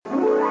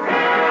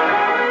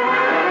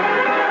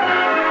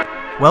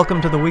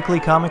Welcome to the weekly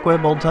Comic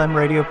Web Old Time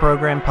Radio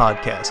Program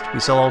podcast. We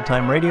sell old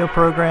time radio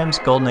programs,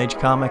 Golden Age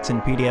comics in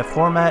PDF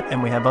format,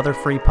 and we have other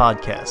free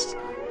podcasts.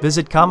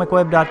 Visit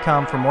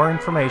comicweb.com for more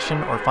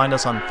information or find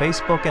us on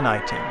Facebook and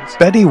iTunes.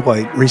 Betty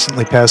White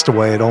recently passed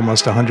away at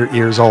almost 100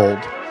 years old.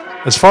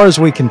 As far as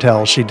we can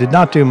tell, she did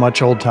not do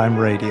much old-time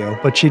radio,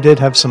 but she did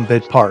have some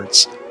bit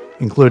parts,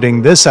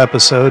 including this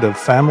episode of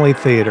Family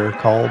Theater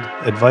called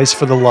Advice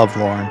for the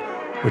Lovelorn,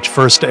 which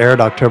first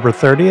aired October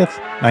 30th,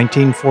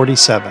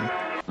 1947.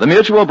 The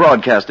Mutual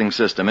Broadcasting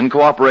System, in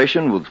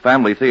cooperation with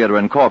Family Theater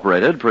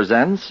Incorporated,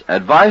 presents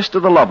Advice to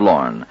the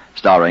Lovelorn,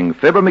 starring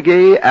Fibber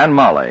McGee and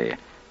Molly.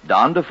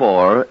 Don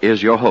DeFore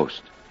is your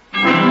host.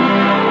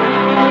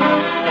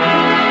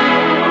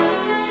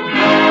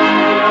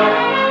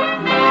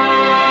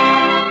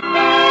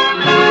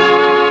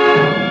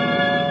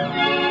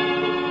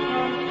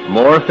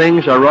 More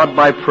things are wrought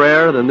by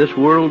prayer than this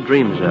world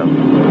dreams of.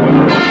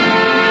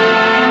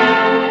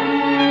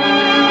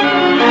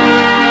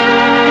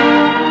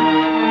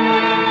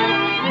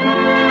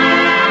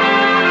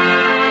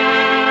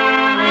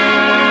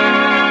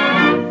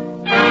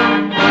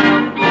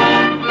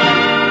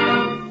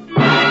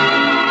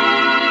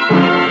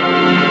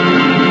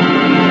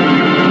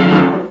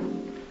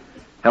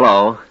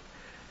 Hello.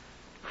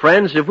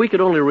 Friends, if we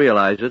could only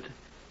realize it,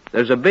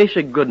 there's a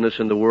basic goodness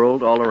in the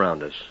world all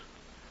around us.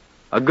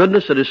 A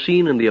goodness that is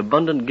seen in the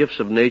abundant gifts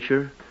of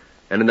nature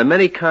and in the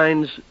many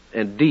kinds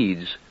and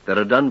deeds that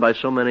are done by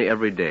so many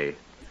every day.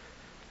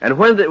 And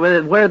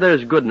where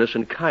there's goodness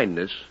and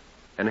kindness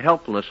and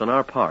helpfulness on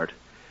our part,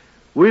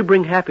 we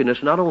bring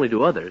happiness not only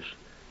to others,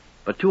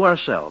 but to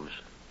ourselves.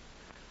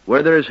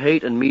 Where there is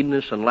hate and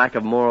meanness and lack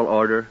of moral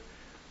order,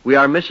 we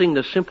are missing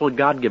the simple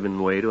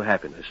God-given way to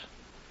happiness.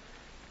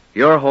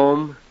 Your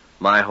home,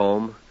 my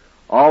home,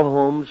 all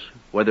homes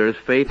where there is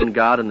faith in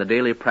God and the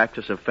daily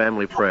practice of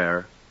family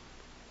prayer,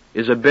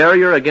 is a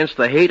barrier against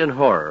the hate and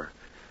horror,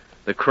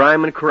 the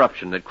crime and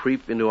corruption that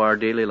creep into our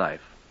daily life.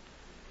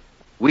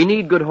 We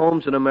need good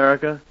homes in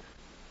America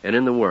and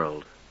in the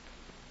world.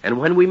 And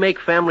when we make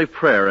family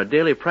prayer a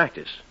daily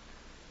practice,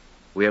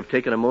 we have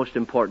taken a most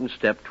important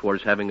step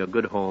towards having a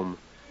good home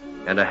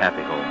and a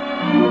happy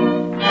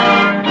home.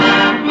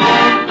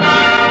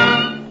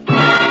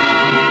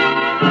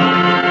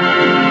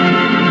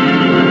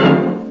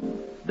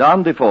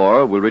 Don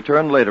DeFore will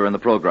return later in the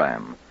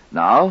program.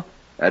 Now,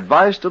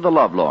 Advice to the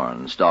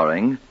Lovelorn,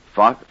 starring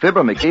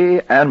Fibber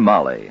McGee and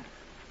Molly.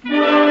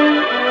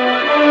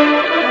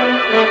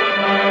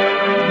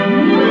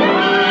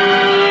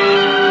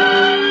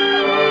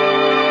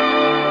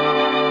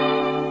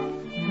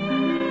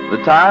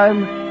 The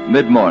time,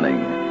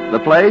 mid-morning. The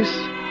place,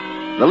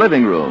 the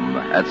living room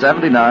at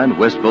 79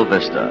 Wistful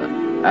Vista.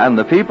 And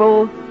the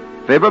people,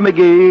 Fibber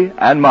McGee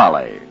and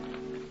Molly.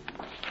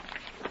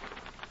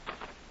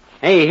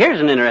 Hey, here's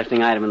an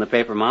interesting item in the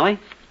paper, Molly.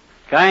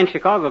 Guy in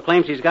Chicago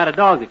claims he's got a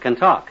dog that can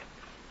talk.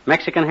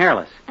 Mexican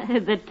hairless.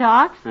 That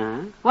talks?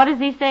 Uh-huh. What does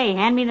he say?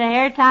 Hand me the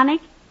hair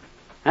tonic?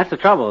 That's the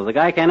trouble. The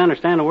guy can't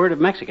understand a word of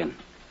Mexican.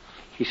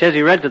 He says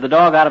he read to the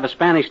dog out of a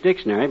Spanish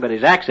dictionary, but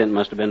his accent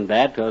must have been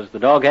bad because the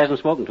dog hasn't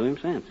spoken to him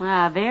since.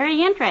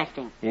 Very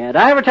interesting. Yeah, did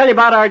I ever tell you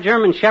about our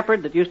German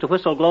shepherd that used to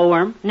whistle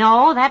glowworm?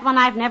 No, that one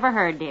I've never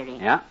heard, dearie.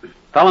 Yeah.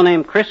 Fellow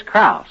named Chris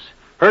Kraus.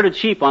 Herded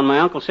sheep on my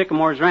Uncle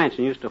Sycamore's ranch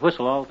and used to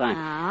whistle all the time.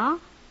 Oh?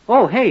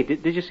 Oh, hey,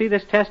 did you see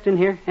this test in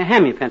here?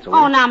 Hand me a pencil.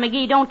 Oh, now,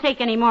 McGee, don't take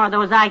any more of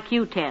those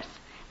IQ tests.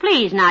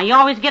 Please, now, you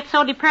always get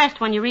so depressed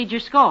when you read your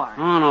score.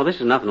 Oh, no,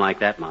 this is nothing like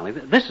that, Molly.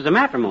 This is a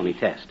matrimony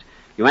test.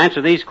 You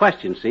answer these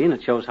questions, see, and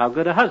it shows how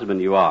good a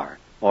husband you are.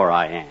 Or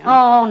I am.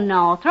 Oh,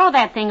 no. Throw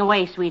that thing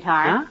away,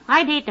 sweetheart. Huh?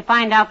 I'd hate to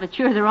find out that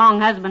you're the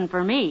wrong husband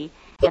for me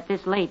at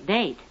this late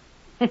date.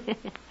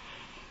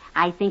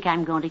 I think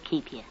I'm going to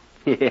keep you.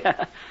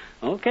 Yeah.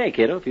 Okay,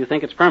 kiddo, if you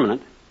think it's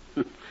permanent.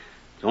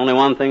 It's only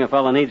one thing a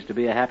fellow needs to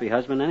be a happy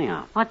husband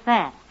anyhow. What's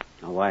that?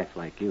 A wife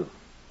like you.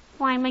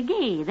 Why,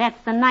 McGee, that's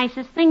the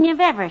nicest thing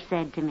you've ever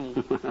said to me.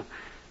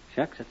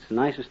 Shucks, that's the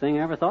nicest thing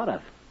I ever thought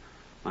of.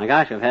 My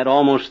gosh, I've had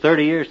almost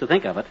 30 years to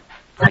think of it.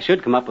 I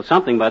should come up with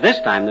something by this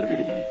time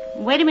that...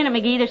 Wait a minute,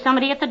 McGee. There's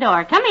somebody at the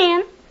door. Come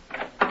in.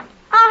 Oh,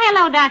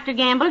 hello, Dr.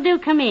 Gamble. Do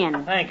come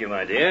in. Thank you,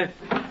 my dear.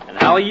 And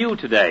how are you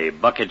today,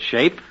 bucket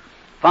shape?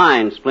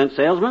 Fine, splint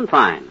salesman,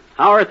 fine.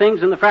 How are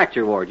things in the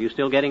fracture ward? You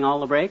still getting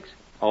all the breaks?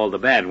 All the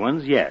bad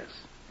ones, yes.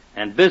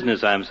 And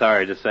business, I'm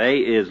sorry to say,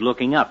 is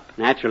looking up.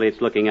 Naturally,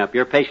 it's looking up.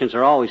 Your patients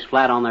are always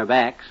flat on their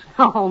backs.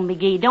 Oh,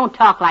 McGee, don't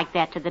talk like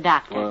that to the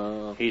doctor.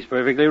 Well, He's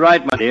perfectly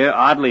right, my dear.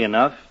 Oddly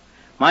enough,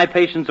 my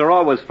patients are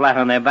always flat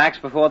on their backs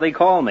before they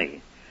call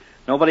me.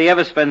 Nobody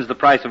ever spends the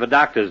price of a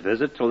doctor's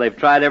visit till they've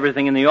tried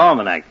everything in the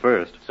almanac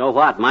first. so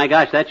what? My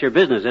gosh, that's your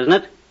business, isn't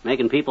it?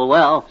 Making people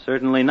well.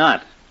 Certainly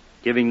not.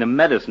 Giving them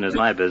medicine is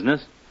my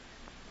business.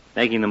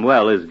 Making them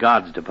well is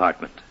God's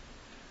department.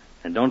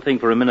 And don't think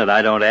for a minute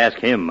I don't ask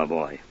him, my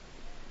boy.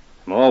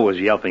 I'm always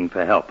yelping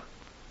for help.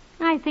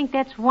 I think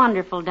that's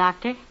wonderful,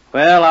 Doctor.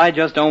 Well, I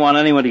just don't want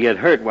anyone to get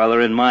hurt while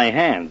they're in my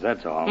hands,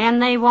 that's all.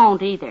 And they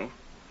won't either.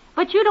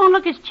 But you don't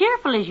look as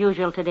cheerful as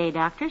usual today,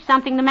 Doctor.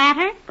 Something the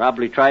matter?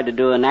 Probably tried to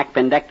do an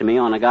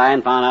appendectomy on a guy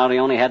and found out he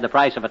only had the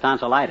price of a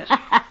tonsillitis.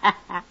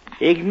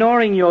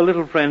 Ignoring your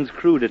little friend's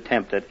crude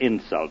attempt at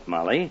insult,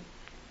 Molly,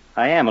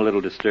 I am a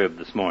little disturbed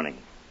this morning.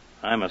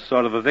 I'm a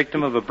sort of a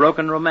victim of a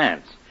broken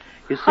romance.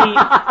 You see...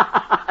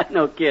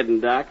 No kidding,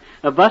 Doc.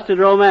 A busted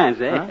romance,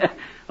 eh? Huh?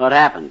 What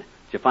happened?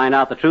 Did you find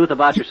out the truth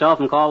about yourself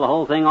and call the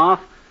whole thing off?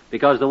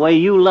 Because the way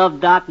you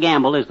love Doc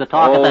Gamble is the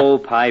talk of the... Oh,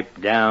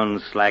 pipe down,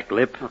 slack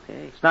lip.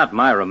 Okay. It's not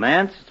my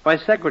romance. It's my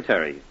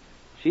secretary.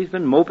 She's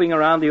been moping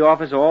around the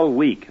office all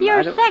week. and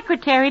Your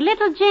secretary,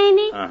 little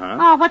Janie? Uh-huh.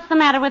 Oh, what's the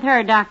matter with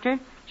her, Doctor?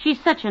 She's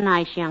such a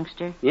nice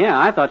youngster. Yeah,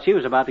 I thought she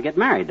was about to get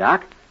married,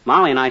 Doc.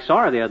 Molly and I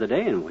saw her the other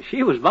day, and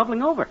she was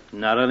bubbling over.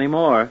 Not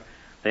anymore.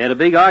 They had a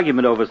big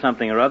argument over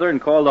something or other and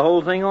called the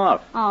whole thing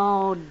off.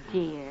 Oh,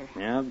 dear.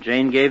 Yeah,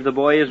 Jane gave the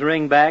boy his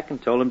ring back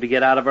and told him to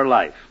get out of her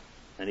life.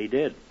 And he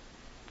did.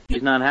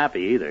 She's not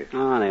happy either.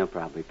 Oh, they'll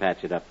probably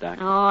patch it up, Doc.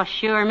 Oh,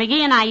 sure. McGee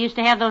and I used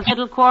to have those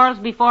little quarrels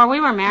before we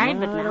were married,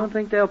 but I now... don't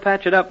think they'll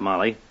patch it up,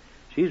 Molly.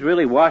 She's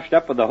really washed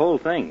up with the whole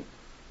thing.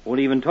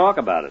 Won't even talk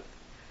about it.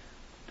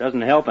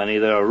 Doesn't help any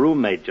that her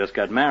roommate just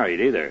got married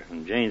either,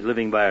 and Jane's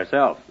living by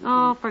herself.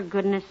 Oh, for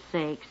goodness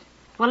sakes.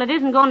 Well, it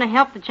isn't going to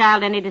help the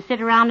child any to sit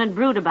around and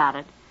brood about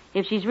it.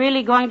 If she's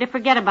really going to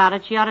forget about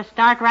it, she ought to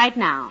start right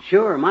now.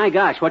 Sure, my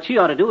gosh, what she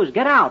ought to do is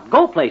get out,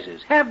 go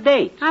places, have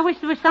dates. I wish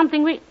there was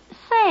something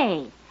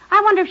Say,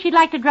 I wonder if she'd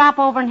like to drop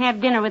over and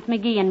have dinner with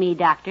McGee and me,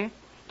 Doctor.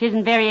 It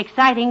isn't very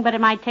exciting, but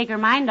it might take her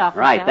mind off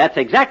Right, herself. that's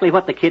exactly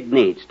what the kid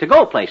needs. To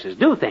go places,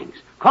 do things.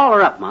 Call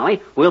her up,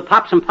 Molly. We'll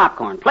pop some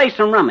popcorn, play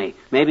some rummy,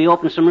 maybe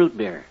open some root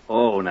beer.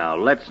 Oh, now,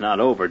 let's not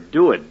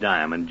overdo it,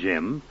 Diamond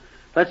Jim.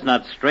 Let's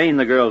not strain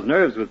the girl's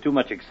nerves with too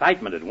much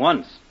excitement at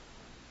once.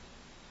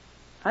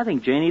 I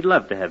think Janie'd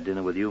love to have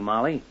dinner with you,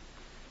 Molly.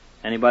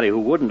 Anybody who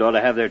wouldn't ought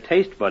to have their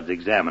taste buds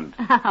examined.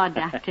 Oh,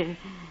 Doctor.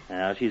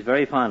 Now, she's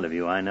very fond of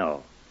you, I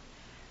know.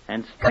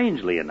 And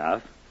strangely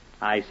enough,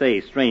 I say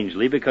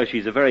strangely because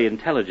she's a very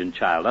intelligent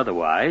child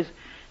otherwise,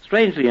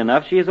 strangely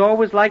enough, she has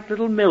always liked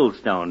little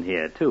Millstone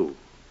here, too.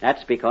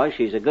 That's because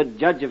she's a good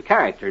judge of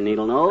character,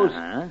 Needle Nose.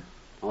 Uh-huh.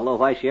 Although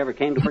why she ever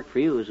came to work for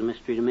you is a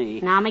mystery to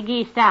me. Now,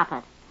 McGee, stop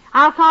it.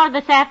 I'll call her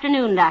this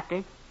afternoon,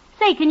 Doctor.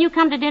 Say, can you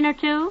come to dinner,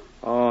 too?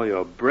 Oh,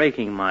 you're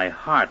breaking my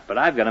heart, but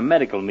I've got a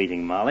medical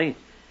meeting, Molly.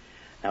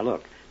 Now,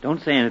 look,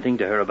 don't say anything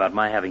to her about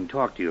my having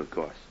talked to you, of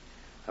course.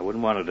 I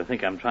wouldn't want her to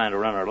think I'm trying to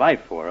run her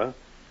life for her.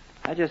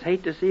 I just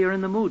hate to see her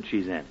in the mood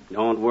she's in.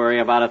 Don't worry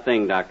about a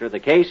thing, Doctor. The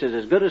case is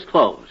as good as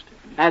closed.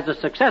 As a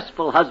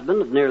successful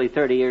husband of nearly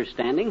 30 years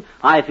standing,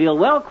 I feel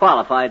well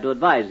qualified to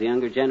advise the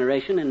younger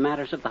generation in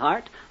matters of the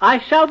heart. I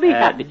shall be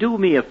happy. Do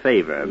me a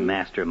favor,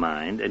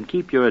 mastermind, and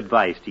keep your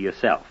advice to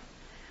yourself.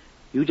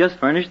 You just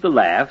furnish the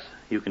laughs.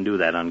 You can do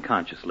that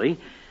unconsciously.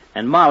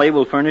 And Molly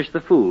will furnish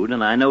the food,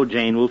 and I know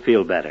Jane will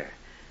feel better.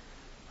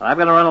 Well, I've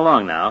got to run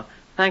along now.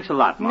 Thanks a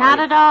lot, Molly. Not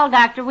at all,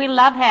 Doctor. We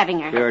love having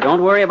her. Sure,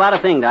 don't worry about a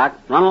thing, Doc.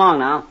 Run along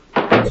now.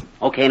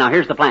 Okay, now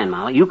here's the plan,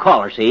 Molly. You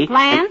call her, see?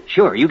 Plan?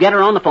 Sure, you get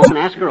her on the phone and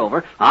ask her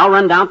over. I'll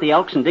run down to the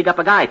Elks and dig up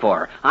a guy for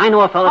her. I know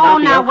a fellow down Oh, at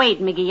the now Elks.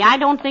 wait, McGee. I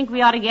don't think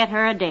we ought to get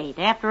her a date.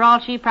 After all,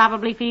 she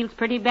probably feels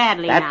pretty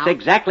badly now. That's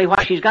exactly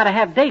why she's got to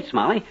have dates,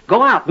 Molly.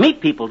 Go out, meet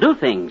people, do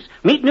things.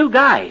 Meet new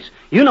guys.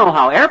 You know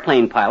how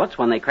airplane pilots,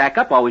 when they crack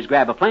up, always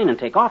grab a plane and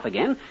take off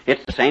again.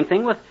 It's the same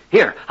thing with...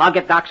 Here, I'll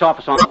get Doc's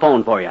office on the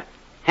phone for you.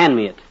 Hand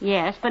me it.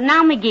 Yes, but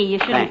now, McGee, you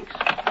should... Thanks.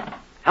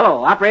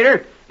 Hello,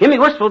 operator. Give me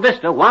Wistful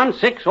Vista,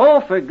 1-6. Oh,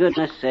 for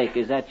goodness sake,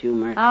 is that you,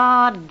 Mert?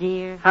 Oh,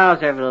 dear.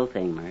 How's every little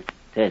thing, Mert?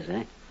 'Tis,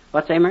 eh?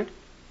 What's say, Mert?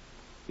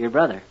 Your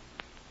brother.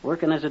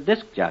 Working as a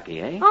disc jockey,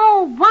 eh?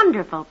 Oh,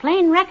 wonderful.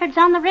 Playing records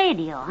on the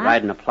radio, huh?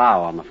 Riding a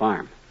plow on the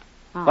farm.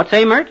 Oh. What's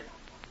say, Mert?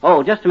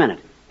 Oh, just a minute.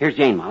 Here's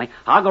Jane, Molly.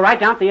 I'll go right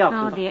down to the Elks.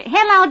 Oh, dear.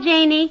 Hello,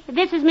 Janie.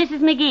 This is Mrs.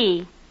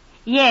 McGee.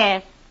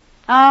 Yes.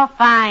 Oh,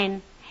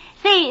 fine.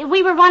 Say,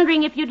 we were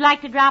wondering if you'd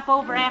like to drop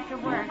over after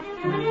work.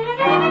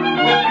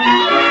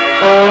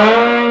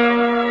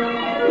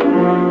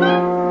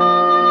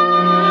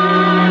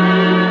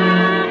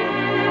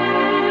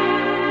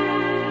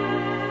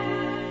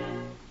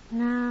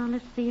 Now,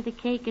 let's see. The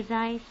cake is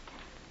iced.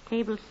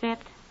 Table set.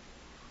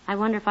 I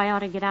wonder if I ought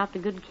to get out the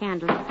good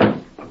candles.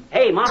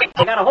 Hey, Molly,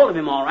 I got a hold of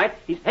him all right.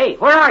 Hey,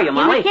 where are you,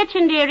 Molly? In the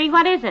kitchen, dearie.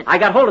 What is it? I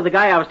got hold of the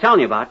guy I was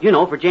telling you about. You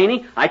know, for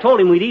Janie. I told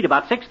him we'd eat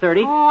about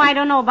 6:30. Oh, I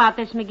don't know about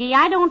this, McGee.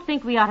 I don't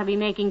think we ought to be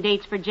making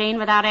dates for Jane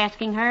without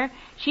asking her.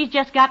 She's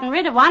just gotten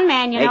rid of one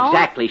man, you know.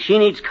 Exactly. She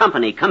needs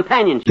company,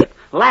 companionship,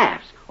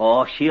 laughs.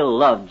 Oh, she'll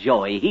love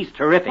Joey. He's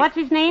terrific. What's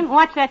his name?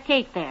 Watch that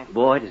cake there.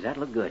 Boy, does that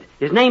look good.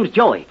 His name's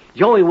Joey.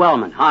 Joey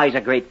Wellman. Oh, he's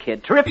a great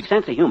kid. Terrific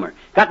sense of humor.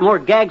 Got more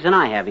gags than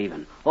I have,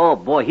 even. Oh,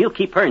 boy, he'll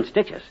keep her in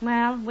stitches.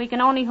 Well, we can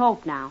only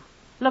hope now.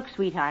 Look,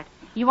 sweetheart,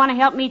 you want to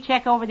help me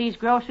check over these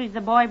groceries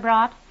the boy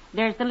brought?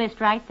 There's the list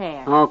right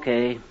there.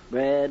 Okay.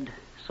 Bread,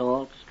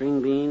 salt,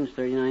 string beans,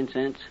 39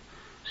 cents.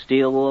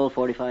 Steel wool,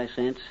 45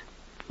 cents.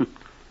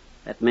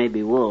 That may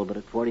be wool, but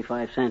at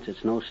 45 cents,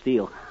 it's no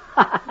steel.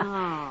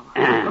 Oh.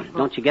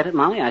 Don't you get it,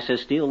 Molly? I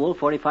says steel wool,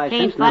 45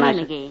 Ain't cents. And then funny,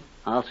 I said, McGee.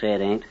 I'll say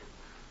it ain't.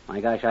 My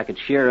gosh, I could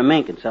shear a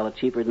mink and sell it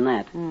cheaper than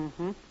that.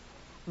 Mm-hmm.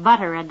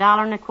 Butter,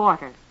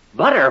 $1.25.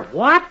 Butter?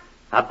 What?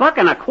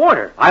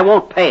 $1.25. I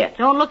won't pay it.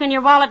 Don't look in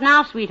your wallet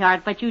now,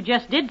 sweetheart, but you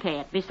just did pay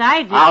it.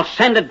 Besides... I'll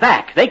send it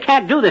back. They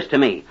can't do this to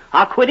me.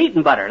 I'll quit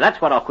eating butter.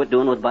 That's what I'll quit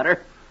doing with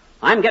butter.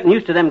 I'm getting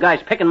used to them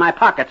guys picking my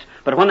pockets,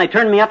 but when they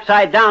turn me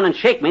upside down and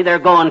shake me, they're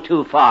going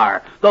too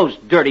far. Those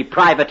dirty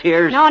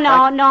privateers. No,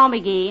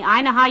 McGee.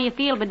 I know how you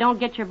feel, but don't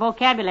get your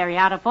vocabulary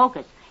out of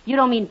focus. You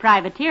don't mean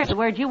privateer. The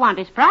word you want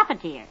is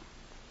profiteer.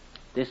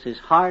 This is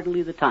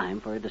hardly the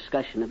time for a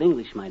discussion of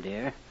English, my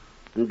dear.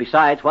 And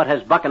besides, what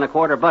has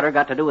 $1.25 butter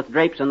got to do with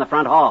drapes in the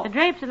front hall? The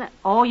drapes in the...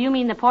 Oh, you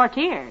mean the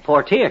portiers.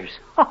 Portiers?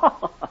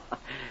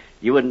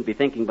 You wouldn't be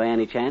thinking by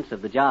any chance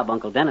of the job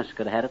Uncle Dennis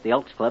could have had at the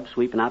Elks Club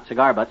sweeping out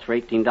cigar butts for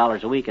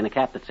 $18 a week and a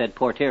cap that said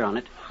portier on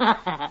it.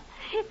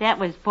 That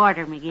was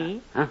Porter,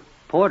 McGee. Huh?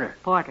 Porter?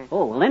 Porter.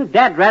 Oh, well then,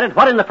 dadratted,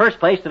 what in the first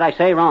place did I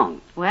say wrong?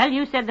 Well,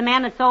 you said the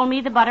man that sold me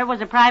the butter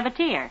was a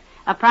privateer.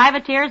 A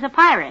privateer is a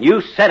pirate.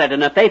 You said it,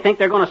 and if they think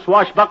they're going to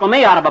swashbuckle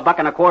me out of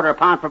 $1.25 a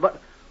pound for butter...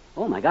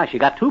 Oh, my gosh, you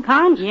got 2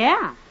 pounds?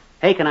 Yeah.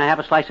 Hey, can I have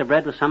a slice of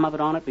bread with some of it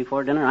on it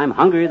before dinner? I'm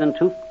hungrier than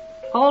 2...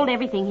 Hold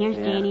everything. Here's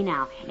Janie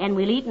now. And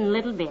we'll eat in a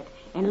little bit.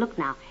 And look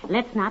now,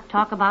 let's not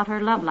talk about her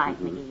love life,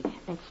 McGee.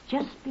 Let's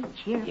just be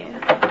cheerful.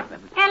 Yeah.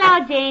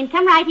 Hello, Jane.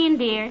 Come right in,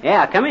 dear.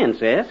 Yeah, come in,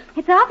 sis.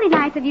 It's awfully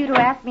nice of you to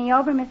ask me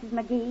over, Mrs.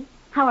 McGee.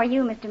 How are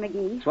you, Mr.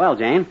 McGee? Swell,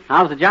 Jane.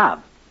 How's the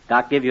job?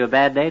 Doc give you a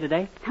bad day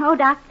today? Oh,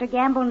 Dr.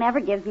 Gamble never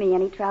gives me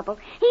any trouble.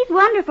 He's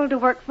wonderful to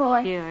work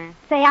for. Sure.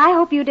 Say, I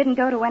hope you didn't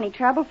go to any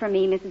trouble for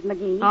me, Mrs.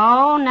 McGee.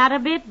 Oh, not a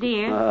bit,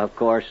 dear. Of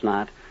course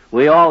not.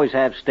 We always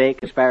have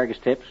steak, asparagus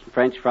tips,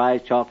 French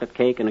fries, chocolate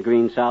cake, and a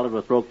green salad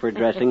with Roquefort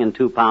dressing and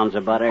 2 pounds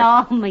of butter.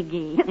 Oh,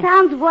 McGee. It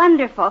sounds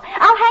wonderful.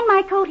 I'll hang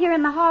my coat here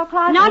in the hall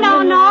closet.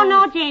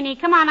 No, Janie.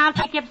 Come on, I'll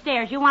take you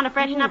upstairs. You want to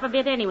freshen up a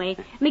bit anyway.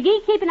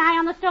 McGee, keep an eye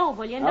on the stove,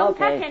 will you? And don't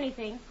Okay. touch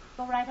anything.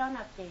 Go right on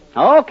up, Janie.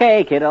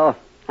 Okay, kiddo.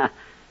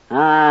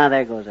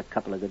 There goes a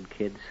couple of good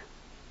kids.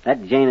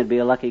 That Jane would be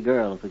a lucky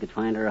girl if we could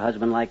find her a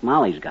husband like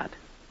Molly's got.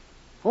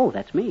 Oh,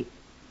 that's me.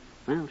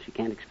 Well, she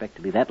can't expect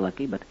to be that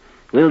lucky, but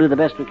we'll do the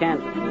best we can.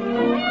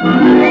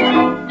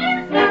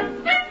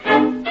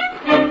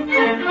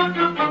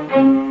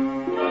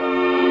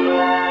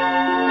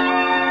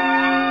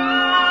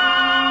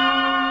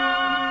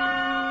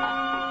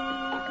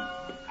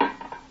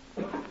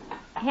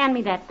 Hand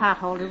me that pot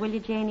holder, will you,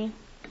 Janie?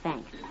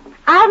 Thanks.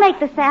 I'll make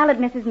the salad,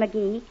 Mrs.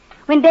 McGee.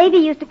 When Davy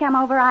used to come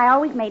over, I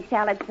always made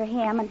salads for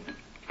him.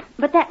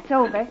 But that's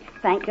over,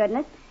 thank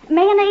goodness.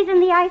 Mayonnaise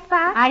in the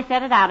icebox? I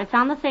set it out. It's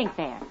on the sink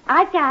there.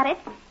 I've got it.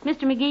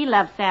 Mr. McGee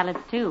loves salads,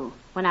 too,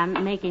 when I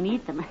make him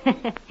eat them.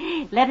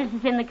 Lettuce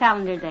is in the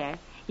colander there.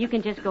 You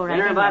can just go right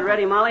Dinner in. about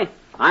ready, Molly?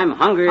 I'm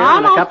hungrier than a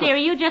Almost, couple...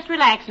 dearie. You just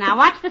relax now.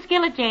 Watch the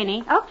skillet,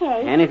 Janie.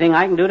 Okay. Anything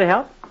I can do to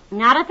help?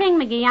 Not a thing,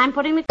 McGee. I'm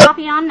putting the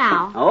coffee on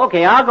now.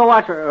 Okay, I'll go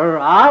watch her. Or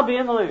I'll be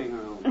in the living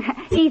room.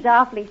 He's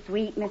awfully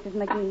sweet, Mrs.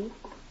 McGee.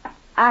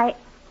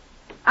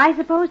 I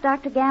suppose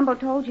Dr. Gamble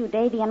told you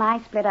Davy and I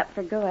split up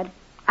for good.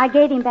 I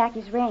gave him back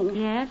his ring.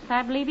 Yes,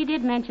 I believe he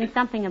did mention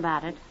something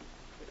about it.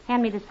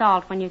 Hand me the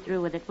salt when you're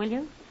through with it, will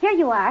you? Here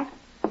you are.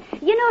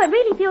 You know, it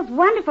really feels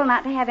wonderful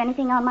not to have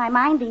anything on my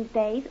mind these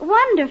days.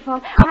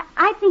 Wonderful.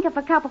 I think if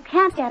a couple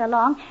can't get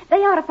along, they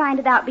ought to find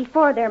it out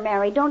before they're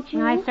married, don't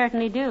you? I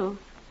certainly do.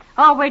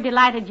 Oh, we're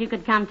delighted you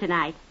could come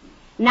tonight.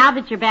 Now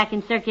that you're back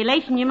in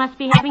circulation, you must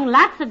be having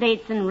lots of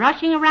dates and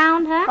rushing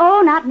around, huh?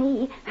 Oh, not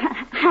me.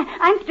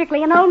 I'm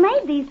strictly an old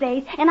maid these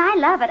days, and I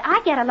love it.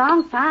 I get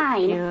along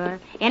fine. Sure.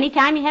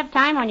 Anytime you have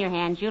time on your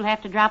hands, you'll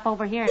have to drop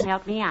over here and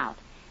help me out.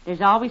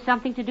 There's always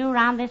something to do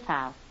around this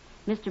house.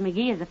 Mr.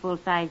 McGee is a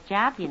full-size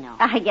job, you know.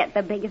 I get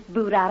the biggest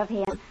boot out of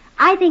him.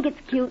 I think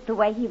it's cute the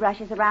way he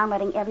rushes around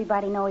letting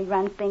everybody know he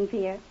runs things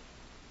here.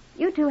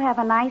 You two have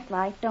a nice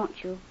life,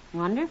 don't you?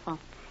 Wonderful.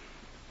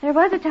 There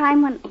was a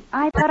time when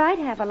I thought I'd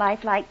have a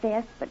life like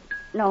this, but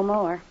no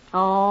more.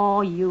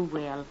 Oh, you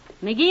will.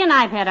 McGee and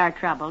I've had our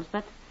troubles,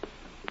 but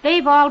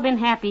they've all been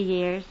happy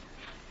years.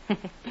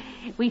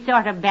 We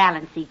sort of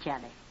balance each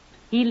other.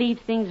 He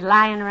leaves things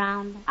lying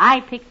around.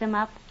 I pick them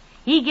up.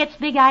 He gets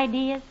big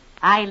ideas.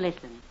 I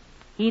listen.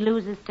 He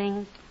loses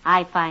things.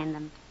 I find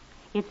them.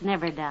 It's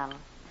never dull.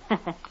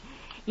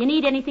 You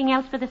need anything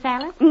else for the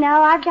salad?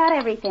 No, I've got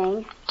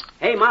everything.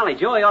 Hey, Molly,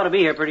 Joey ought to be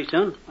here pretty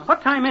soon.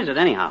 What time is it,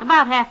 anyhow?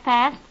 About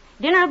 1:30.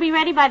 Dinner will be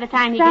ready by the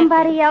time he gets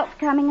Somebody here. else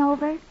coming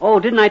over? Oh,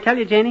 didn't I tell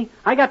you, Janie?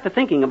 I got to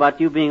thinking about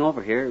you being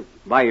over here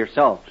by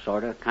yourself,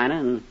 sort of, kind of,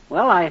 and,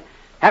 well, I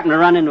happened to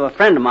run into a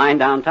friend of mine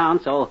downtown,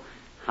 so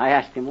I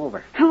asked him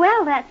over.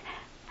 Well, that's...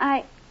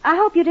 I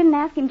hope you didn't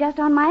ask him just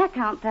on my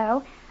account,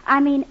 though. I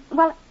mean,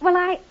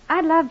 I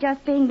love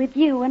just being with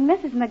you and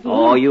Mrs. McGee.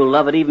 Oh, you'll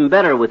love it even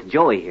better with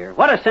Joey here.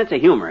 What a sense of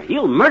humor.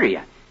 He'll murder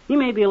you. He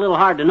may be a little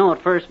hard to know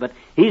at first, but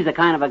he's the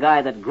kind of a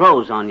guy that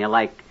grows on you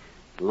like...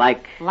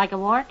 Like a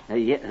wart?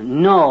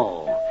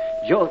 No.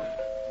 Joe...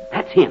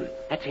 That's him,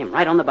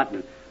 right on the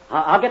button.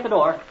 I'll get the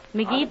door.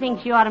 McGee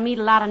thinks you ought to meet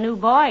a lot of new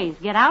boys.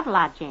 Get out a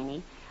lot,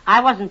 Janie.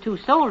 I wasn't too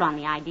sold on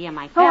the idea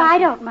myself. Oh, I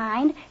don't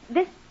mind.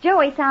 This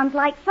Joey sounds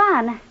like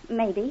fun,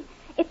 maybe.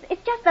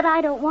 It's just that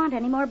I don't want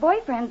any more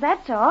boyfriends,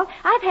 that's all.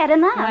 I've had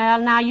enough.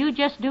 Well, now you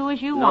just do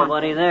as you want.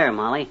 Nobody there,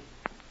 Molly.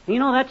 You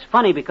know, that's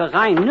funny because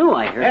I knew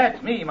I heard...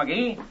 That's me,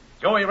 McGee.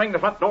 Joey, ring the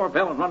front door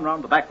bell and run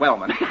round the back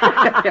wellman.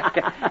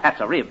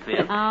 That's a rib,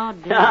 Phil. Oh,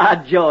 dear.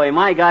 Ah, Joey,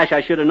 my gosh,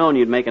 I should have known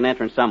you'd make an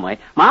entrance some way.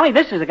 Molly,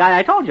 this is the guy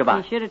I told you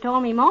about. You should have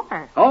told me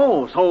more.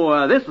 Oh,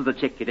 so this is the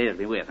chick you dated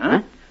me with,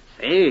 huh?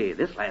 Say,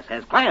 this lass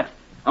has class.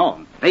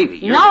 Oh, baby,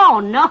 you're...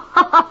 No.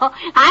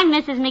 I'm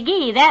Mrs.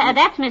 McGee.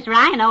 That's Miss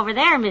Ryan over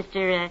there,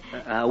 Mr.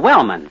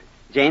 Wellman.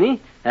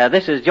 Janie,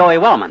 this is Joey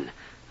Wellman.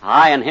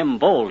 I and him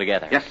bowl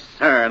together. Yes,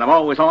 sir, and I'm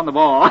always on the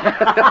ball.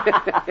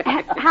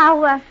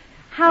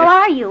 How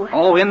are you?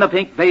 Oh, in the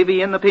pink,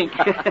 baby, in the pink.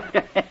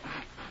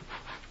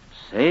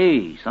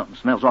 Say, something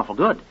smells awful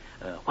good.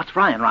 What's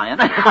Ryan?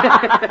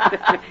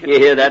 You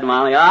hear that,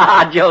 Molly?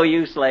 Ah, Joe,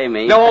 you slay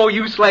me. No,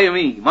 you slay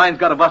me. Mine's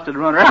got a busted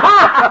runner.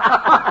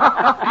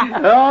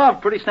 Oh,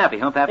 pretty snappy,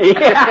 huh, Pappy?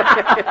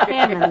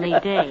 Heavenly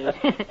days.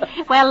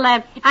 Well,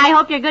 I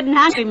hope you're good and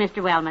hungry,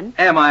 Mr. Wellman.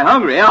 Am I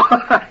hungry?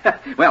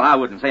 Well, I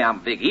wouldn't say I'm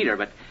a big eater,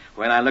 but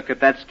when I looked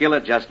at that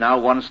skillet just now,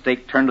 one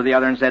steak turned to the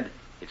other and said,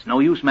 "It's no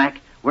use, Mac.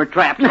 We're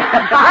trapped."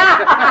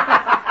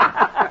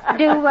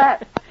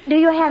 Do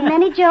you have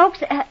many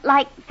jokes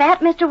like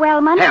that, Mr.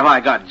 Wellman? Have I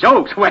got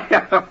jokes? Well,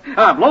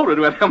 I'm loaded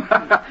with them.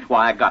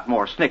 Why, I got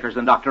more Snickers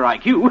than Dr.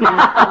 IQ.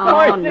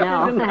 Oh,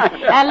 no.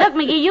 Look,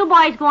 McGee, you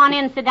boys go on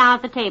in and sit down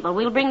at the table.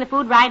 We'll bring the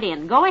food right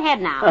in. Go ahead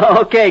now.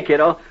 Okay,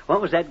 kiddo.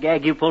 What was that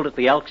gag you pulled at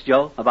the Elks,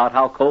 Joe, about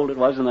how cold it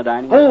was in the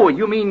dining room? Oh,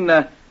 you mean...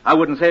 I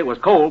wouldn't say it was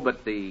cold,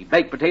 but the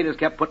baked potatoes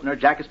kept putting their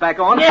jackets back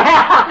on. Yeah,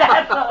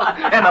 that's the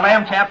one. And the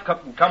lamb chops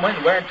come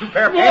in wearing 2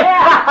 pair of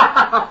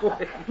pants.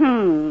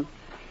 Yeah.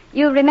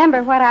 You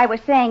remember what I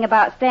was saying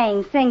about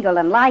staying single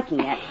and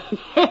liking it?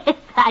 Yes,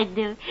 I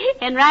do.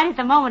 And right at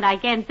the moment, I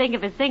can't think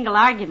of a single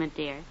argument,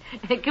 dear.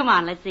 Come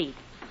on, let's eat.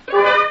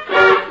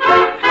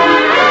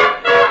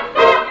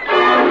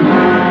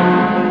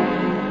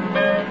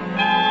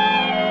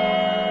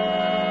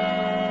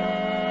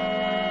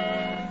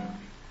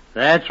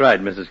 That's right,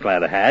 Mrs.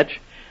 Clatterhatch.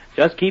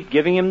 Just keep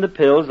giving him the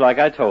pills like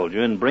I told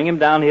you and bring him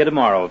down here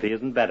tomorrow if he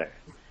isn't better.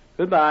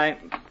 Goodbye.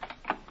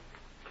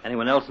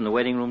 Anyone else in the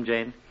waiting room,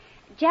 Jane?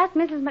 Just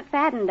Mrs.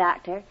 McFadden,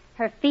 Doctor.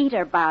 Her feet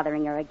are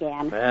bothering her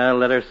again. Well,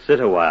 let her sit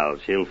a while.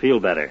 She'll feel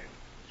better.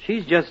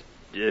 She's just...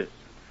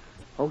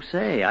 Oh,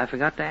 say, I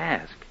forgot to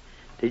ask.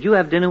 Did you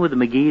have dinner with the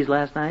McGees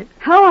last night?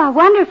 Oh, a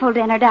wonderful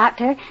dinner,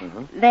 Doctor.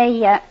 Uh-huh.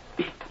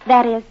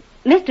 That is,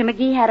 Mr.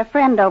 McGee had a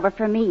friend over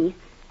for me.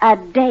 A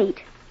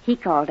date, he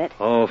called it.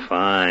 Oh,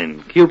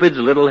 fine. Cupid's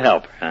little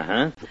helper,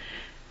 uh-huh.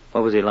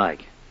 What was he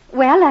like?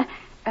 Well,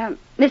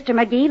 Mr.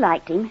 McGee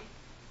liked him.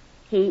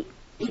 He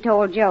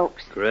told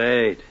jokes.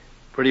 Great.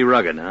 Pretty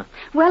rugged, huh?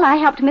 Well, I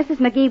helped Mrs.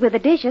 McGee with the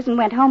dishes and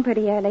went home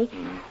pretty early.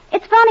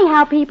 It's funny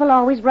how people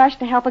always rush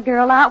to help a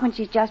girl out when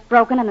she's just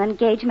broken an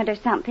engagement or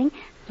something.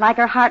 Like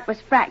her heart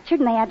was fractured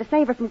and they had to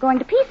save her from going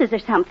to pieces or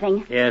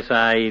something. Yes,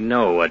 I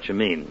know what you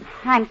mean.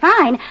 I'm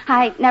fine.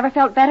 I never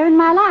felt better in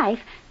my life.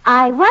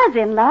 I was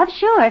in love,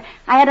 sure.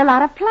 I had a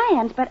lot of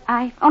plans, but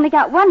I've only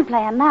got one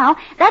plan now.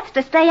 That's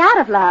to stay out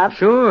of love.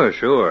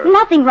 Sure.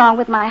 Nothing wrong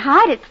with my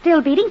heart. It's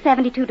still beating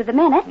 72 to the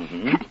minute.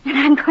 Mm-hmm. And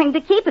I'm going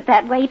to keep it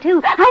that way, too.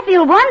 I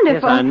feel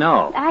wonderful. Yes, I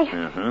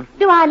know.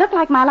 Do I look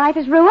like my life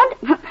is ruined?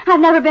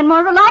 I've never been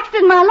more relaxed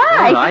in my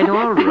life.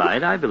 All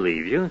right. I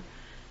believe you.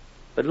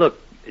 But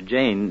look,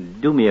 Jane,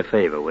 do me a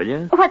favor, will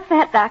you? What's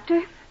that,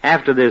 Doctor?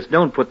 After this,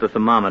 don't put the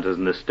thermometers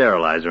in the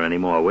sterilizer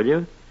anymore, will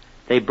you?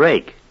 They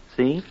break,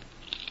 see?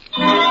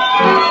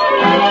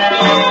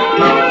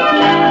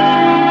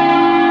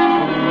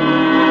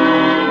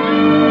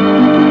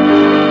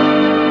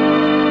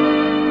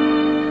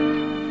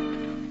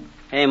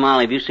 Hey,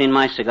 Molly, have you seen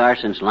my cigar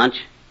since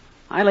lunch?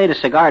 I laid a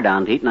cigar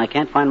down to eat, and I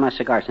can't find my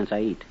cigar since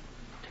I eat.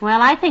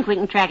 Well, I think we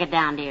can track it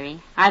down,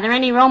 dearie. Are there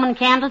any Roman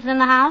candles in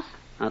the house?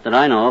 Not that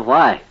I know of.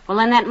 Why? Well,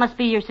 then that must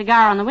be your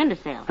cigar on the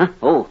windowsill. Huh?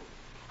 Oh.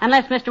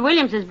 Unless Mr.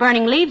 Williams is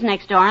burning leaves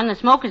next door and the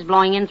smoke is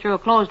blowing in through a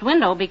closed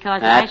window because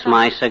That's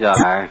my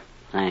cigar.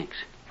 Thanks.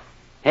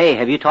 Hey,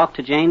 have you talked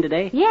to Jane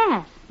today?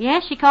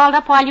 Yes, she called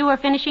up while you were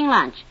finishing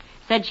lunch.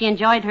 Said she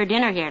enjoyed her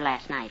dinner here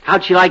last night.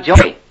 How'd she like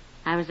Joey?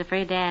 I was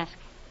afraid to ask.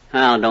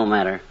 Well, don't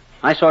matter.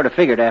 I sort of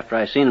figured after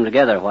I seen them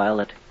together a while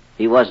that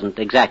he wasn't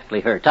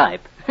exactly her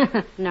type.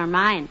 Nor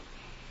mine.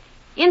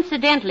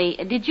 Incidentally,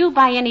 did you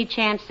by any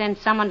chance send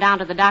someone down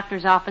to the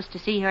doctor's office to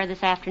see her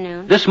this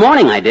afternoon? This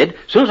morning I did.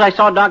 As soon as I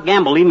saw Doc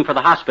Gamble leaving for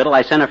the hospital,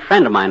 I sent a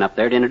friend of mine up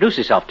there to introduce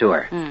himself to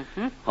her.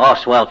 Mm-hmm. Oh,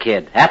 swell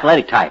kid.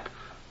 Athletic type.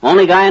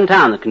 Only guy in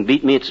town that can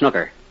beat me at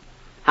snooker.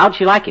 How'd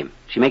she like him?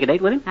 She make a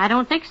date with him? I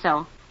don't think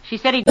so. She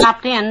said he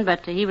dropped in,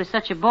 but he was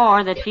such a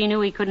bore that she knew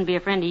he couldn't be a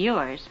friend of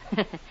yours.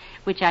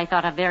 Which I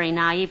thought a very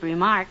naive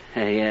remark.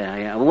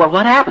 Yeah.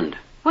 What happened?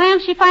 Well,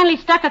 she finally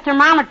stuck a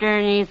thermometer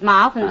in his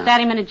mouth and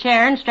sat him in a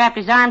chair and strapped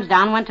his arms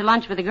down and went to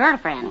lunch with a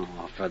girlfriend.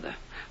 Oh,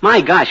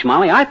 My gosh,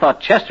 Molly, I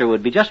thought Chester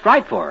would be just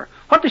right for her.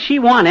 What does she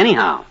want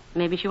anyhow?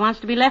 Maybe she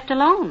wants to be left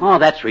alone. Oh,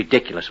 that's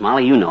ridiculous,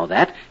 Molly. You know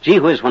that. Gee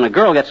whiz, when a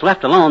girl gets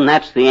left alone,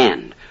 that's the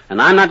end.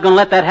 And I'm not going to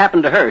let that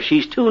happen to her.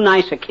 She's too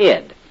nice a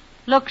kid.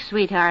 Look,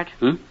 sweetheart.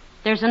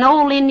 There's an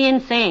old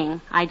Indian saying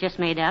I just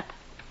made up,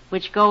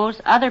 which goes,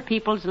 other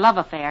people's love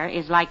affair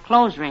is like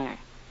clothes wringer.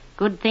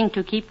 Good thing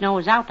to keep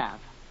nose out of.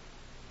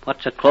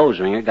 What's a clothes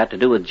wringer got to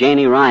do with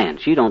Janie Ryan?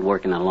 She don't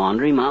work in the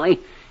laundry,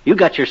 Molly. You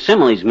got your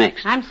similes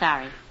mixed. I'm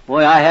sorry.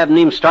 Boy, I haven't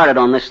even started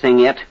on this thing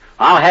yet.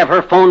 I'll have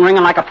her phone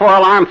ringing like a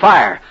 4-alarm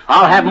fire.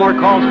 I'll have more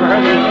calls for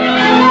her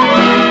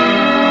than...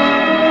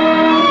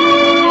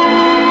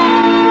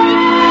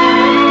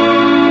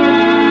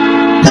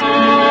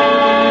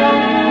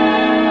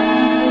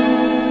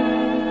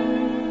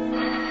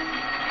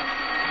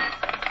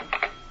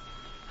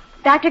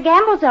 Dr.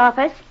 Gamble's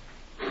office.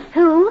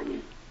 Who?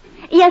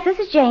 Yes, this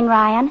is Jane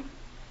Ryan.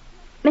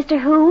 Mr.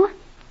 who?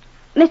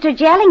 Mr.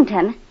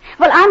 Jellington.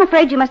 Well, I'm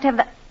afraid you must have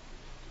the...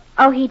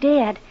 Oh, he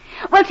did.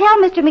 Well, tell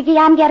Mr. McGee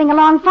I'm getting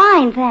along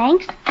fine,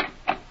 thanks.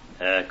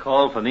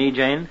 Call for me,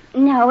 Jane?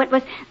 No, it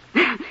was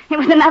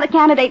another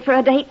candidate for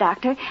a date,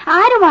 Doctor.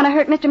 I don't want to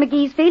hurt Mr.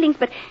 McGee's feelings,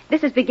 but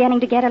this is beginning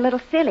to get a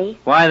little silly.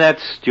 Why, that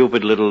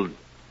stupid little...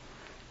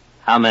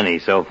 How many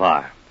so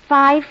far?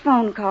 5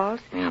 phone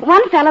calls.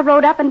 One fella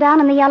rode up and down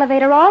in the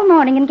elevator all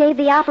morning and gave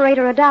the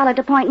operator $1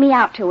 to point me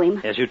out to him.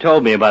 Yes, you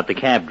told me about the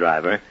cab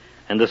driver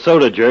and the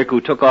soda jerk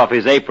who took off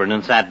his apron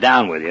and sat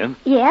down with you.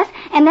 Yes,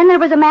 and then there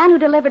was a man who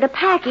delivered a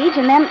package,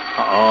 and then...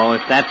 Oh,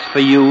 if that's for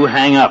you,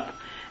 hang up.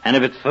 And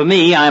if it's for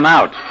me, I'm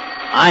out.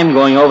 I'm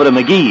going over to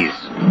McGee's.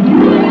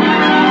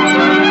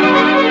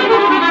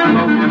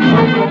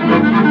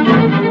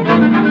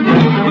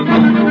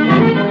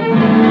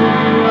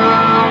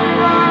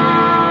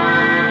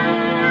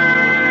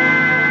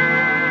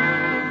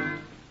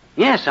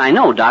 Yes, I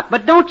know, Doc,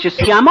 but don't you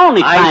see, I'm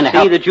only trying to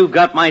help... I see that you've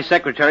got my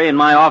secretary in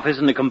my office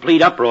in a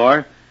complete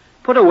uproar.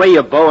 Put away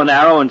your bow and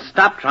arrow and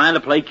stop trying to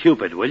play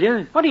Cupid, will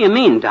you? What do you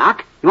mean,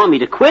 Doc? You want me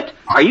to quit?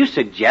 Are you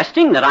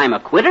suggesting that I'm a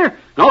quitter?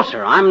 No,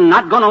 sir, I'm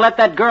not going to let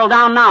that girl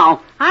down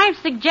now. I've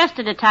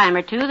suggested a time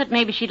or two that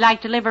maybe she'd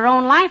like to live her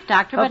own life,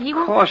 Doctor, but he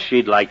won't. Of course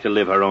she'd like to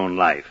live her own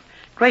life.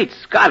 Great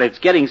Scott, it's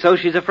getting so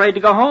she's afraid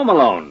to go home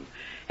alone.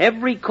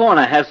 Every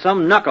corner has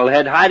some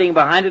knucklehead hiding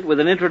behind it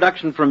with an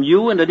introduction from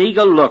you and an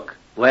eager look.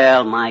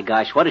 Well, my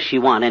gosh, what does she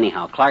want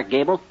anyhow, Clark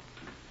Gable?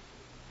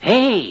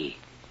 Hey,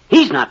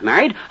 he's not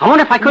married. I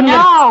wonder if I couldn't...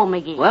 No,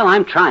 McGee. Well,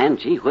 I'm trying.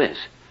 Gee whiz.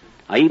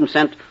 I even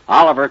sent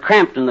Oliver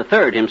Crampton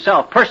III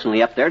himself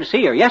personally up there to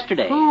see her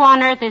yesterday. Who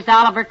on earth is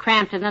Oliver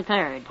Crampton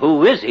III?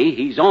 Who is he?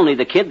 He's only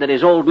the kid that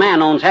his old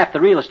man owns half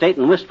the real estate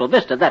in Wistful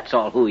Vista. That's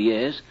all who he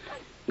is.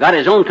 Got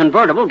his own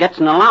convertible, gets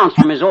an allowance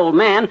from his old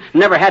man,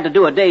 never had to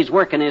do a day's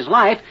work in his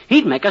life.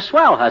 He'd make a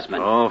swell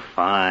husband. Oh,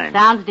 fine.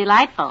 Sounds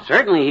delightful.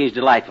 Certainly he's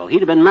delightful. He'd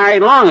have been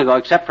married long ago,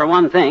 except for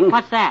one thing.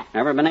 What's that?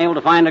 Never been able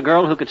to find a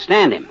girl who could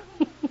stand him.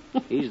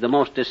 He's the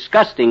most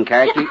disgusting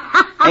character.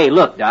 Hey,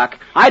 look, Doc,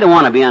 I don't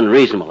want to be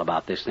unreasonable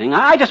about this thing.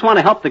 I just want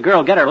to help the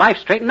girl get her life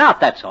straightened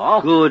out, that's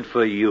all. Good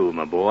for you,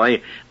 my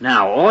boy.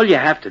 Now, all you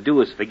have to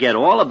do is forget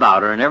all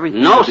about her and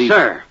everything... No,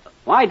 sir.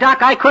 Why,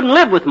 Doc, I couldn't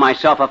live with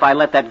myself if I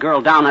let that girl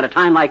down at a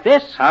time like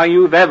this. How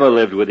you've ever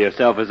lived with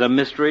yourself is a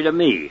mystery to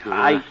me.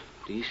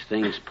 These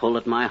things pull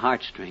at my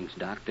heartstrings,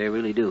 Doc. They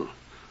really do.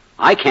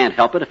 I can't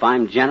help it if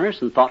I'm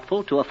generous and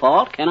thoughtful to a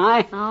fault, can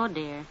I? Oh,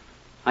 dear.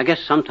 I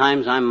guess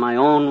sometimes I'm my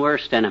own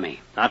worst enemy.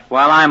 Not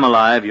while I'm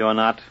alive, you're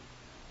not.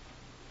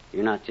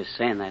 You're not just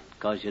saying that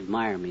because you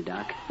admire me,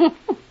 Doc.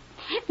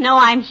 No,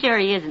 I'm sure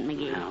he isn't,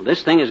 McGee. Now,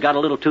 this thing has got a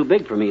little too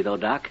big for me, though,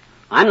 Doc.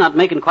 I'm not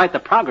making quite the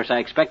progress I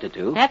expected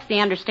to. That's the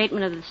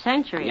understatement of the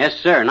century. Yes,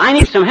 sir, and I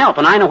need some help,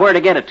 and I know where to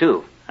get it,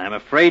 too. I'm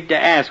afraid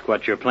to ask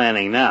what you're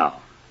planning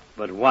now.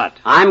 But what?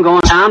 I'm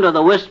going down to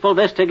the Wistful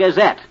Vista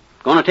Gazette.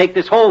 Going to take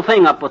this whole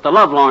thing up with the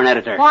Lovelorn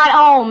editor. What?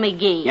 Oh,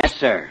 McGee. Yes,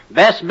 sir.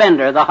 Bess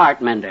Bender, the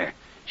heart mender.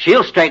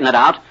 She'll straighten it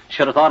out.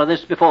 Should have thought of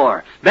this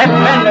before. Bess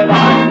Bender, the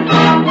heart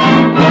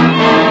mender.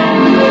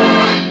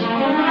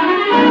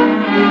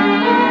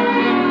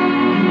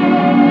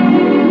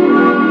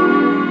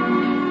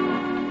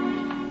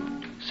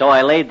 So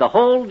I laid the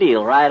whole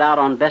deal right out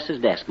on Bess's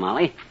desk,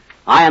 Molly.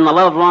 I and the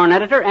Lovelorn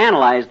editor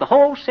analyzed the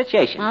whole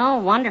situation. Oh,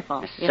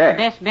 wonderful. Yes, if sir.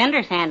 Bess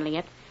Bender's handling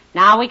it,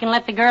 now we can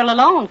let the girl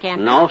alone, can't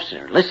we? No,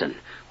 sir. Listen.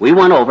 We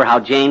went over how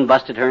Jane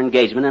busted her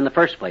engagement in the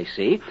first place,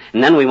 see?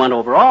 And then we went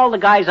over all the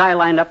guys I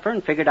lined up for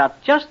and figured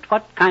out just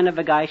what kind of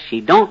a guy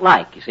she don't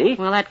like, you see?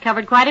 Well, that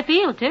covered quite a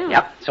field, too.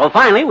 Yep. So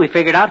finally, we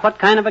figured out what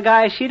kind of a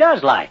guy she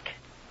does like.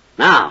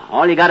 Now,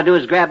 all you gotta do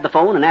is grab the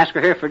phone and ask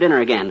her here for dinner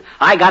again.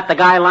 I got the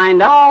guy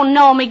lined up. Oh,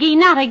 no, McGee,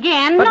 not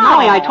again, But no.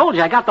 Molly, I told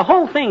you, I got the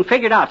whole thing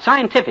figured out,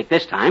 scientific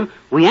this time.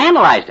 We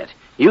analyzed it.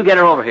 You get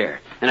her over here.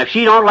 And if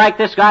she don't like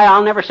this guy,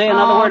 I'll never say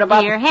another word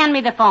about... Oh, dear, hand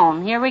me the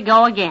phone. Here we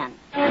go again.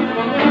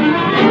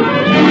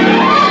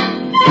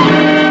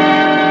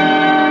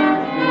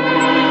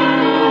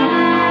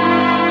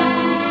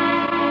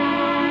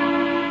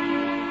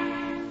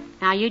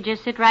 Now, you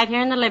just sit right here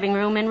in the living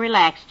room and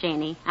relax,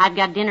 Janie. I've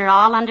got dinner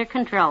all under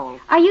control.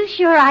 Are you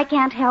sure I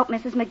can't help,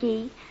 Mrs.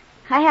 McGee?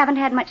 I haven't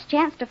had much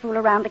chance to fool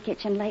around the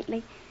kitchen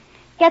lately.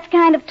 Gets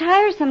kind of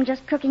tiresome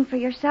just cooking for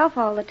yourself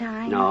all the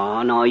time.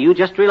 No, you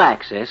just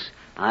relax, sis.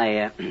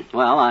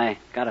 I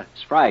got a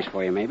surprise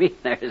for you, maybe.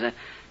 There's a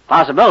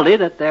possibility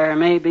that there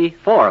may be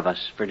 4 of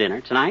us for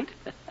dinner tonight.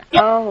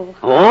 Oh.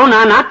 Oh,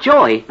 no, not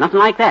Joey. Nothing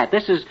like that.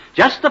 This is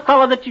just the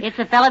fellow that you... It's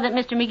the fellow that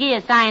Mr. McGee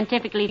has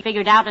scientifically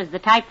figured out as the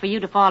type for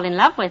you to fall in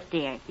love with,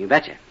 dear. You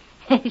betcha.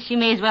 She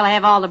may as well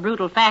have all the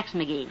brutal facts,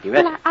 McGee. You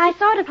betcha. Well, I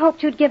sort of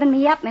hoped you'd given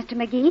me up, Mr.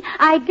 McGee.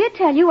 I did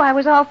tell you I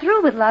was all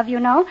through with love, you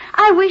know.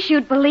 I wish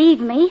you'd believe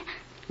me.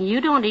 You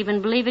don't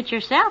even believe it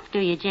yourself, do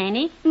you,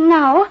 Janie?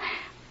 No.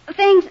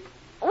 Things,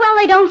 well,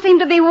 they don't seem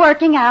to be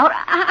working out.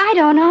 I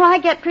don't know. I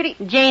get pretty...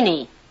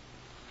 Janie,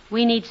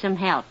 we need some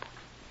help.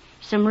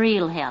 Some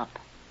real help.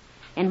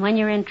 And when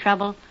you're in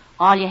trouble,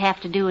 all you have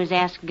to do is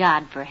ask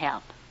God for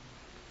help.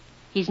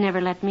 He's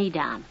never let me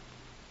down.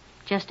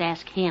 Just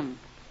ask him.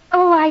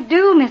 Oh, I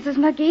do, Mrs.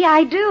 McGee,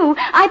 I do.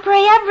 I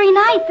pray every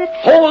night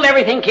that... Hold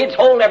everything, kids,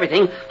 hold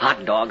everything.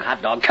 Hot dog,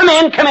 hot dog. Come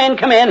in, come in,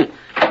 come in.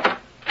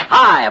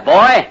 Hi,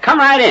 boy. Come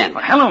right in.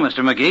 Well, hello,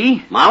 Mr.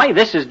 McGee. Molly,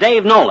 this is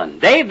Dave Nolan.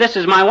 Dave, this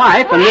is my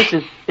wife, and this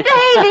is... Davy!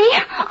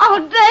 Oh,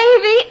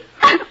 Davy!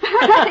 I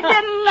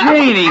didn't know.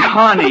 Janie,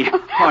 honey.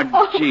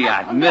 Oh, gee,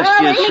 I've missed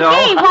you so.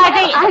 McGee,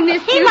 why, I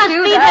miss he you, must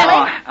too, be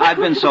darling. Oh, I've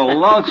been so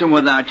lonesome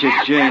without you,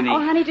 Janie. Oh,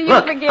 honey, do you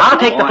Look, forgive I'll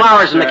me? take the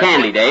flowers and the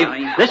candy, Dave.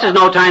 This is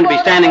no time to be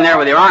standing there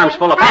with your arms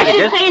full of I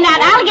should packages. say not.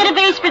 I'll get a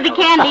vase for the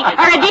candy,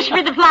 or a dish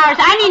for the flowers.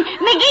 I mean,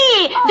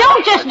 McGee,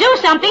 don't just do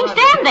something.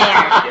 Stand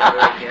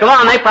there. Come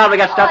on, they probably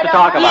got stuff to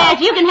talk about. Yes,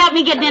 you can help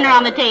me get dinner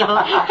on the table.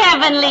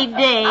 Heavenly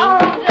day.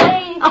 Oh,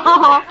 Davy.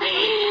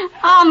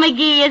 Oh,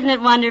 McGee, isn't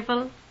it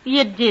wonderful?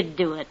 You did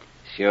do it.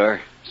 Sure.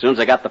 As soon as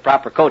I got the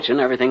proper coaching,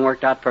 everything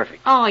worked out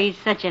perfect. Oh, he's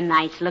such a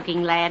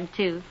nice-looking lad,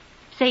 too.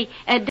 Say,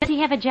 does he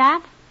have a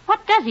job?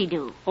 What does he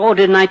do? Oh,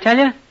 didn't I tell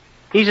you?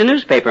 He's a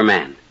newspaper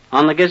man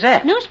on the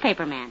Gazette.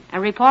 Newspaper man? A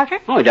reporter?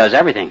 Oh, he does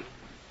everything.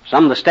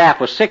 Some of the staff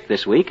was sick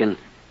this week, and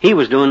he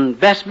was doing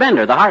Bess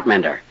Bender, the heart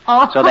mender.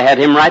 Oh. So they had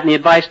him writing the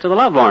advice to the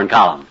Lovelorn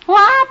column.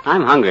 What?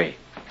 I'm hungry.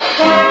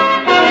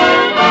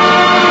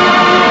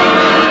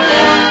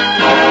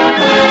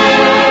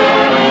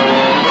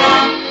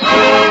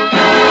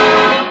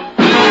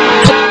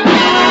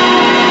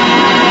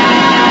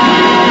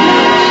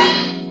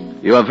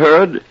 You have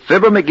heard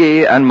Fibber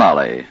McGee and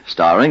Molly,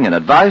 starring in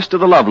Advice to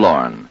the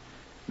Lovelorn.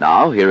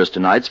 Now, here is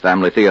tonight's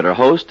Family Theater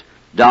host,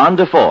 Don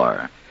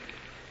DeFore.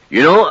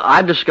 You know,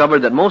 I've discovered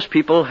that most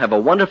people have a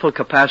wonderful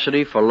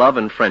capacity for love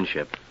and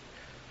friendship,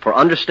 for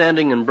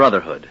understanding and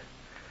brotherhood.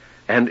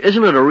 And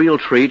isn't it a real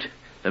treat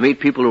to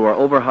meet people who are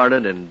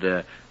overhearted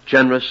and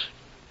generous,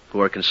 who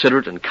are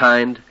considerate and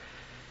kind?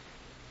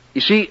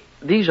 You see,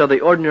 these are the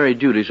ordinary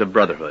duties of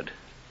brotherhood.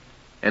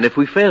 And if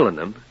we fail in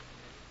them,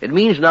 it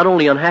means not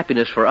only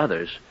unhappiness for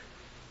others,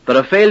 but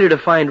a failure to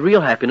find real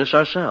happiness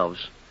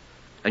ourselves.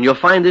 And you'll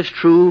find this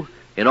true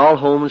in all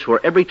homes where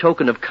every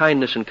token of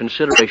kindness and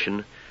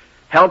consideration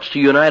helps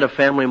to unite a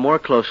family more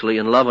closely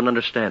in love and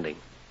understanding.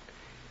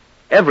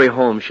 Every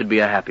home should be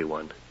a happy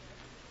one,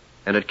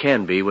 and it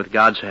can be with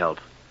God's help.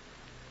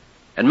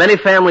 And many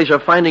families are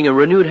finding a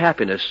renewed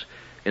happiness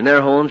in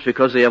their homes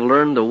because they have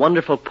learned the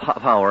wonderful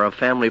power of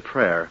family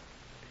prayer,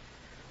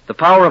 the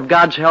power of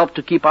God's help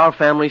to keep our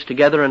families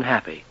together and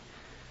happy.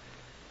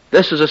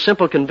 This is a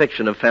simple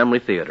conviction of Family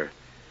Theater,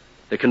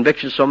 the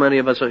conviction so many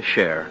of us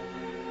share,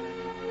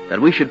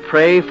 that we should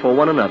pray for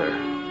one another,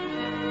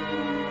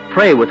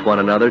 pray with one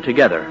another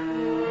together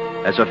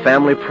as a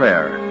family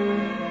prayer,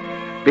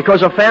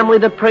 because a family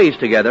that prays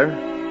together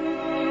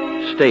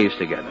stays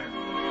together.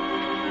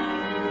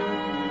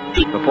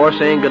 Before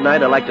saying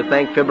goodnight, I'd like to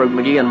thank Fibber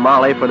McGee and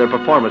Molly for their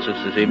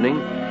performances this evening.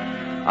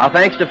 Our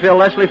thanks to Phil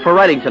Leslie for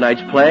writing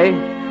tonight's play,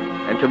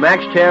 and to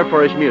Max Terr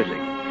for his music.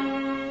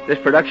 This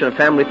production of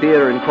Family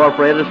Theater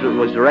Incorporated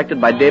was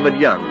directed by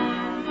David Young.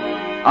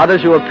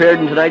 Others who appeared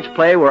in tonight's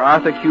play were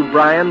Arthur Q.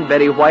 Bryan,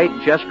 Betty White,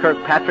 Jess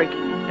Kirkpatrick,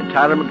 and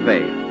Tyler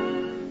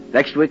McVeigh.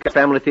 Next week, our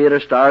Family Theater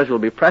stars will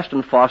be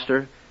Preston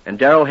Foster and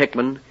Darrell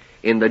Hickman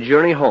in The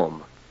Journey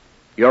Home.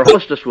 Your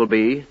hostess will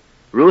be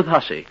Ruth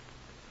Hussey.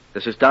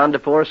 This is Don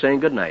DeFore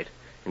saying good night,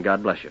 and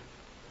God bless you.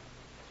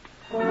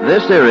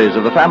 This series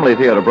of the Family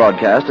Theater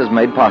broadcast is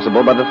made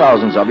possible by the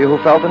thousands of you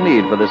who felt the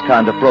need for this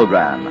kind of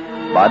program,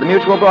 by the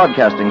Mutual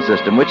Broadcasting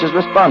System, which has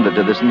responded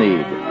to this need,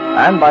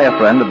 and by a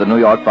friend of the New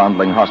York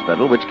Foundling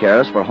Hospital, which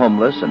cares for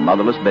homeless and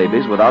motherless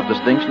babies without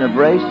distinction of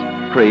race,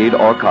 creed,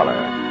 or color.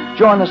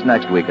 Join us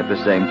next week at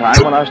the same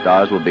time when our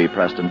stars will be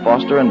Preston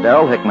Foster and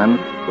Darrell Hickman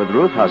with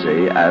Ruth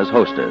Hussey as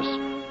hostess.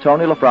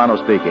 Tony Lafrano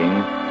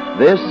speaking.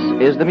 This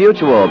is the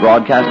Mutual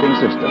Broadcasting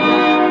System.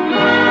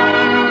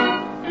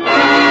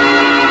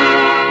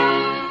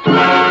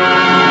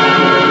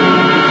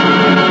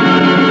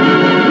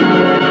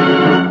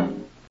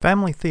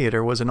 Family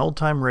Theater was an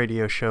old-time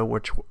radio show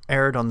which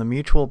aired on the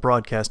Mutual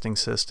Broadcasting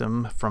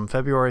System from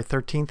February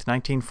 13th,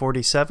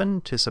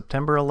 1947 to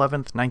September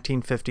 11th,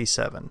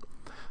 1957.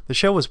 The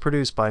show was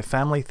produced by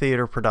Family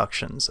Theater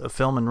Productions, a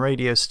film and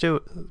radio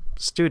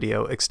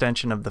studio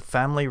extension of the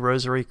Family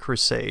Rosary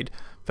Crusade,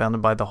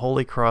 founded by the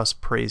Holy Cross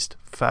priest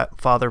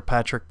Father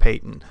Patrick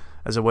Peyton,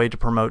 as a way to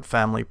promote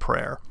family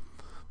prayer.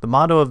 The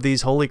motto of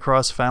these Holy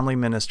Cross Family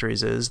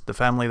Ministries is, "The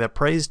family that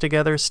prays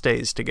together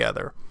stays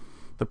together."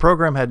 The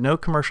program had no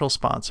commercial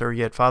sponsor,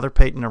 yet Father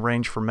Peyton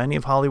arranged for many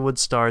of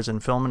Hollywood's stars in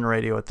film and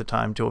radio at the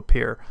time to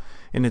appear.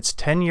 In its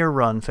 10-year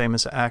run,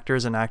 famous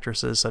actors and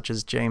actresses such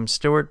as James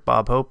Stewart,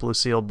 Bob Hope,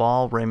 Lucille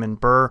Ball, Raymond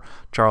Burr,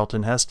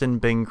 Charlton Heston,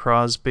 Bing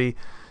Crosby,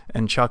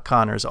 and Chuck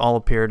Connors all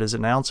appeared as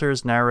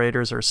announcers,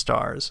 narrators, or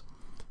stars.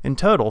 In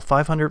total,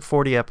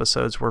 540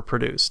 episodes were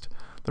produced.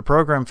 The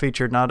program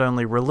featured not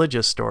only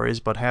religious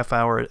stories, but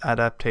half-hour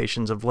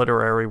adaptations of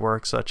literary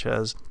works such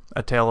as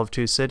A Tale of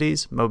Two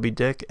Cities, Moby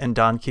Dick, and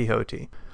Don Quixote.